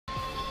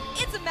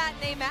It's a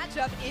matinee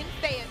matchup in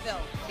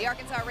Fayetteville. The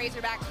Arkansas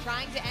Razorbacks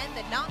trying to end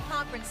the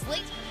non-conference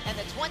slate and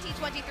the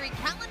 2023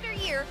 calendar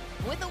year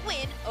with a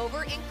win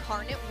over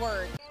Incarnate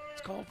Word.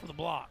 It's called for the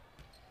block.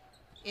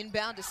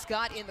 Inbound to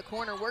Scott in the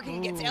corner, working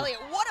against Elliott.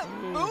 What a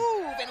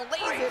move, and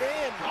lays it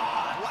in.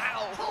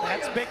 Wow.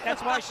 That's big.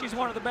 That's why she's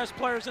one of the best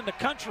players in the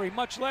country,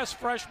 much less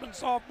freshman,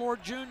 sophomore,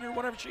 junior,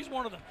 whatever. She's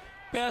one of the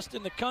best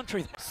in the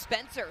country.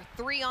 Spencer,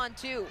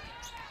 3-on-2.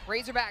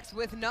 Razorbacks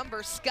with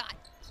number, Scott.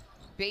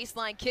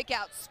 Baseline kick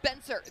out,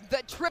 Spencer,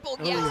 the triple,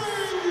 yes.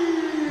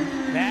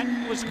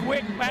 That was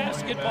quick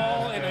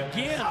basketball, and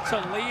again,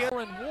 Talia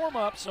in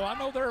warm-up, so I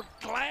know they're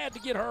glad to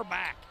get her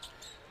back.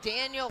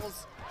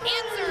 Daniels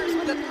answers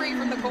with a 3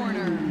 from the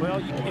corner. Well,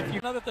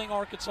 another thing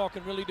Arkansas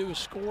can really do is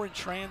score in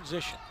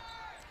transition.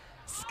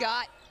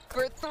 Scott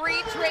for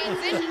 3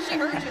 transition. She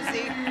hurt you,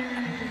 see.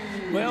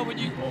 Well,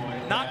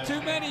 not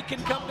too many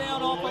can come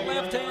down off a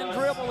left-hand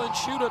dribble and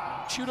shoot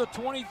a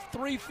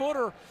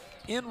 23-footer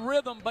in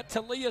rhythm, but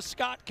Talia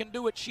Scott can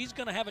do it. She's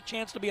going to have a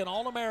chance to be an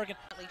All-American.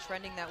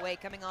 Trending that way,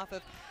 coming off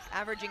of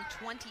averaging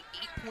 28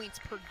 points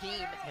per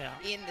game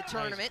in the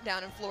tournament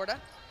down in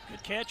Florida.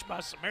 Good catch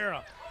by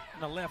Samara in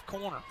the left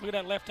corner. Look at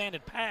that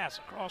left-handed pass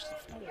across the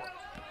floor.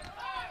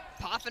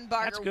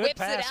 Poffenbarger whips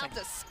it out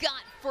to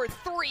Scott for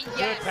 3.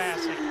 Yes. Good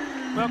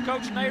passing. Well,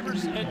 Coach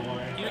Neighbors,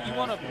 you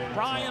want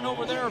Brian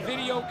over there, a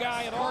video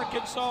guy at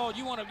Arkansas.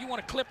 You want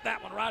to clip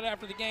that one right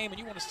after the game, and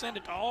you want to send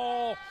it to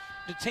all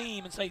the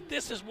team and say,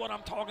 this is what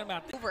I'm talking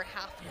about. Over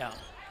half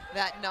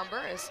that number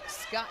as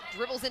Scott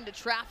dribbles into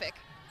traffic.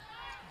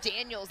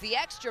 Daniels, the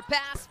extra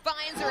pass,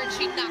 finds her, and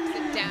she knocks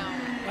it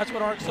down. That's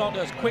what Arkansas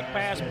does. Quick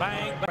pass,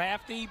 bang.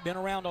 Crafty, been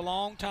around a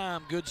long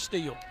time. Good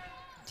steal.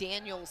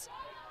 Daniels,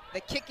 the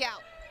kick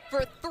out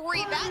for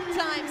 3. That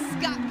time,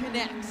 Scott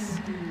connects.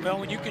 Well,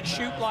 when you can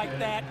shoot like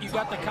that, you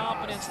got the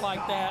confidence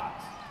like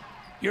that,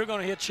 you're going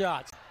to hit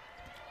shots.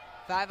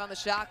 5 on the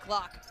shot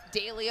clock.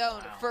 De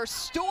Leon for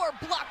Store,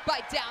 blocked by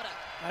Dowda.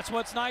 That's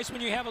what's nice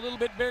when you have a little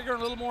bit bigger, a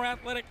little more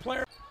athletic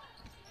player.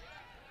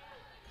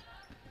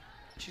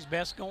 She's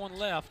best going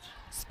left.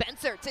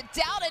 Spencer to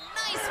Dowda,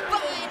 nice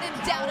find, and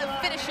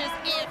Dowda finishes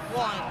in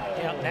 1.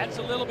 Yeah, that's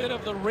a little bit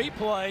of the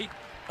replay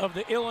of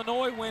the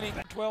Illinois winning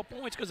 12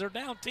 points because they're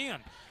down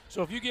 10.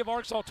 So if you give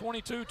Arkansas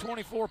 22,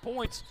 24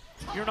 points,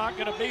 you're not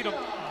going to beat them.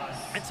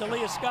 And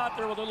Talia Scott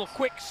there with a little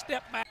quick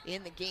step back.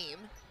 In the game,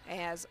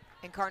 as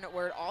Incarnate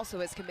Word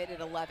also has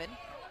committed 11.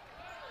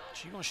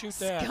 She's going to shoot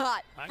that.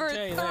 Scott for 3,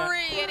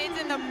 and it's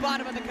in the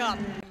bottom of the cup.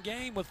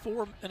 Game with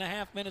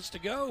 4.5 minutes to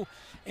go,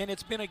 and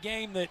it's been a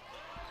game that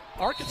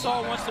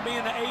Arkansas wants to be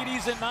in the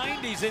 80s and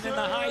 90s and in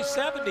the high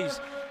 70s,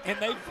 and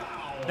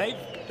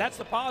that's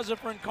the positive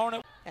for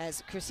Incarnate.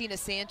 As Christina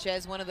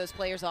Sanchez, one of those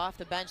players off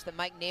the bench that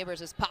Mike Neighbors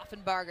is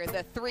Poffenbarger,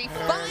 the 3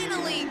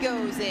 finally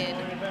goes in.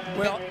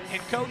 Well,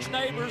 and Coach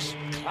Neighbors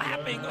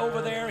clapping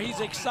over there. He's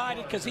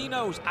excited because he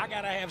knows I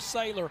got to have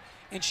Saylor,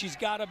 and she's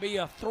got to be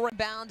a threat.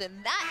 Bound,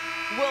 and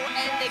that will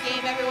end the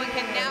game. Everyone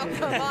can now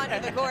come onto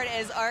the court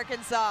as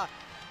Arkansas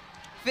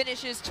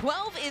finishes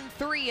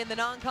 12-3 in the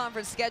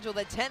non-conference schedule,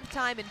 the 10th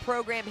time in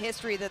program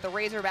history that the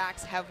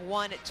Razorbacks have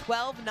won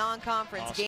 12 non-conference games.